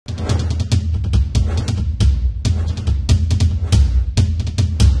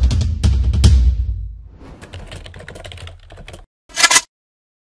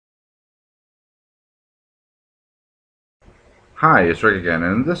Hi, it's Rick again,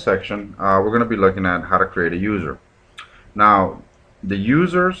 and in this section we're going to be looking at how to create a user. Now, the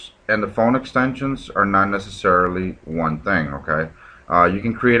users and the phone extensions are not necessarily one thing, okay? You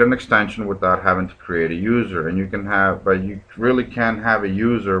can create an extension without having to create a user, and but you really can't have a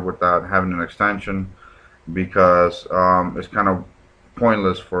user without having an extension because it's kind of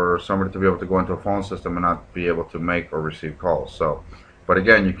pointless for somebody to be able to go into a phone system and not be able to make or receive calls. But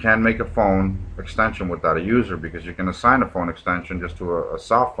again, you can make a phone extension without a user because you can assign a phone extension just to a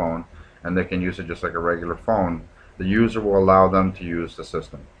soft phone and they can use it just like a regular phone. The user will allow them to use the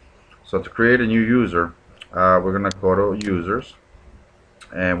system. So to create a new user, we're going to go to users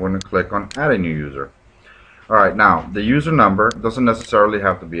and we're going to click on add a new user. Alright, now the user number doesn't necessarily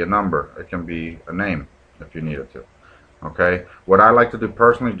have to be a number. It can be a name if you need it to. Okay, what I like to do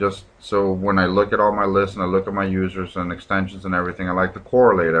personally, just so when I look at all my lists and I look at my users and extensions and everything, I like to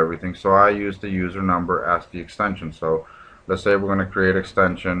correlate everything. So I use the user number as the extension. So let's say we're going to create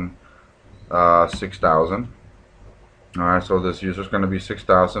extension 6000. Alright, so this user is going to be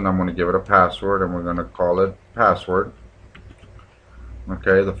 6000. I'm going to give it a password and we're going to call it password.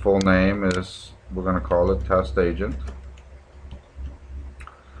 Okay, the full name is, we're going to call it test agent.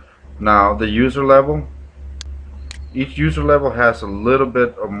 Now the user level, each user level has a little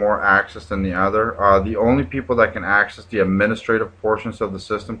bit of more access than the other. The only people that can access the administrative portions of the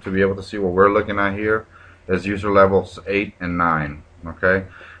system to be able to see what we're looking at here is user levels 8 and 9. Okay,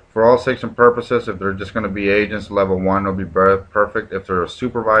 for all sakes and purposes, if they're just going to be agents, level 1 will be perfect. If they're a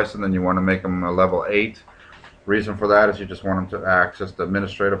supervisor, then you want to make them a level 8. Reason for that is you just want them to access the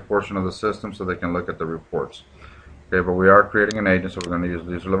administrative portion of the system so they can look at the reports. Okay, but we are creating an agent, so we're going to use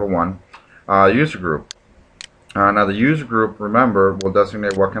user level 1. User group. Now the user group, remember, will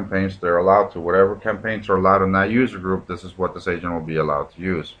designate what campaigns they're allowed to. Whatever campaigns are allowed in that user group, this is what this agent will be allowed to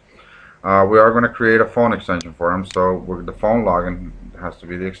use. We are going to create a phone extension for them, so the phone login has to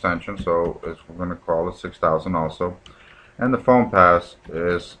be the extension, so we're going to call it 6000 also. And the phone pass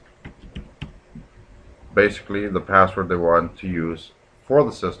is basically the password they want to use for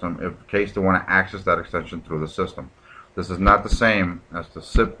the system in case they want to access that extension through the system. This is not the same as the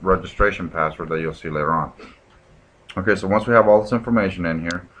SIP registration password that you'll see later on. Okay, so once we have all this information in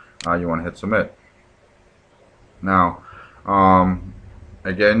here, you want to hit submit. Now,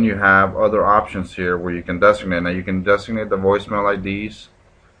 again, you have other options here where you can designate. Now, you can designate the voicemail IDs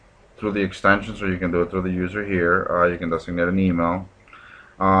through the extensions, or you can do it through the user here. You can designate an email.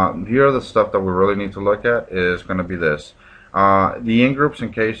 Here are the stuff that we really need to look at is going to be this. The in-groups,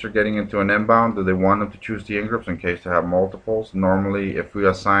 in case you're getting into an inbound, do they want them to choose the in-groups in case they have multiples? Normally, if we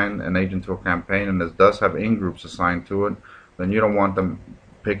assign an agent to a campaign and this does have in-groups assigned to it, then you don't want them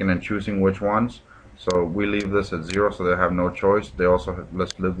picking and choosing which ones. So we leave this at 0 so they have no choice. They also,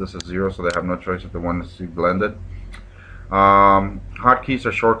 let's leave this at 0 so they have no choice if they want to see blended. Hotkeys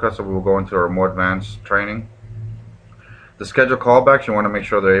are shortcuts that we will go into our more advanced training. The schedule callbacks, you want to make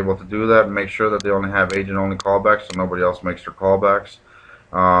sure they're able to do that. Make sure that they only have agent-only callbacks so nobody else makes their callbacks.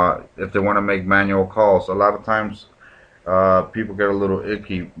 If they want to make manual calls, a lot of times people get a little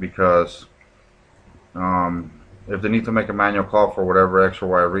icky because if they need to make a manual call for whatever X or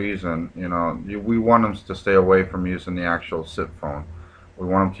Y reason, we want them to stay away from using the actual SIP phone. We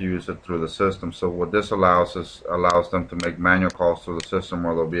want them to use it through the system. So what this allows them to make manual calls through the system,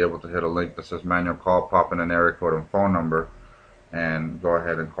 where they'll be able to hit a link that says manual call, pop in an area code and phone number, and go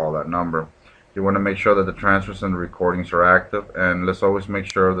ahead and call that number. You want to make sure that the transfers and the recordings are active, and let's always make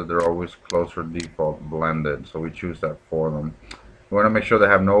sure that they're always close or default blended. So we choose that for them. We want to make sure they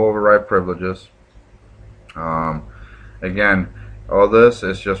have no override privileges. Again, all this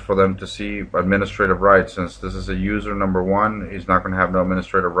is just for them to see administrative rights. Since this is a user number 1, he's not going to have no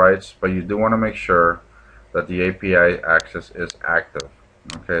administrative rights, but you do want to make sure that the API access is active.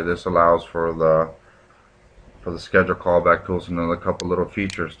 Okay, this allows for the schedule callback tools and then a couple little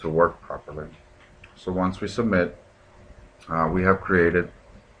features to work properly. So once we submit, we have created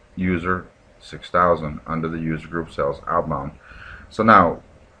user 6000 under the user group sales outbound. So now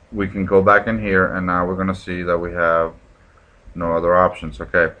we can go back in here, and now we're going to see that we have no other options.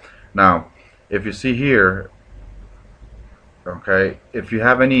 Okay, now if you see here, okay, if you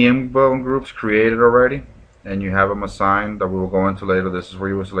have any inbound groups created already and you have them assigned that we will go into later, this is where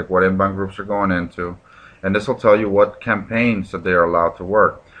you will select what inbound groups are going into, and this will tell you what campaigns that they are allowed to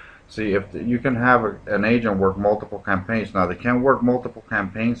work. See, if you can have an agent work multiple campaigns. Now they can't work multiple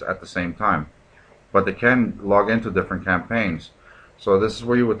campaigns at the same time, but they can log into different campaigns. So this is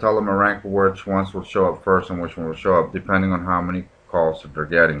where you would tell them a rank which ones will show up first and which one will show up, depending on how many calls that they're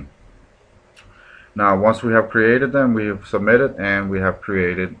getting. Now, once we have created them, we have submitted, and we have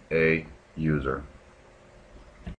created a user.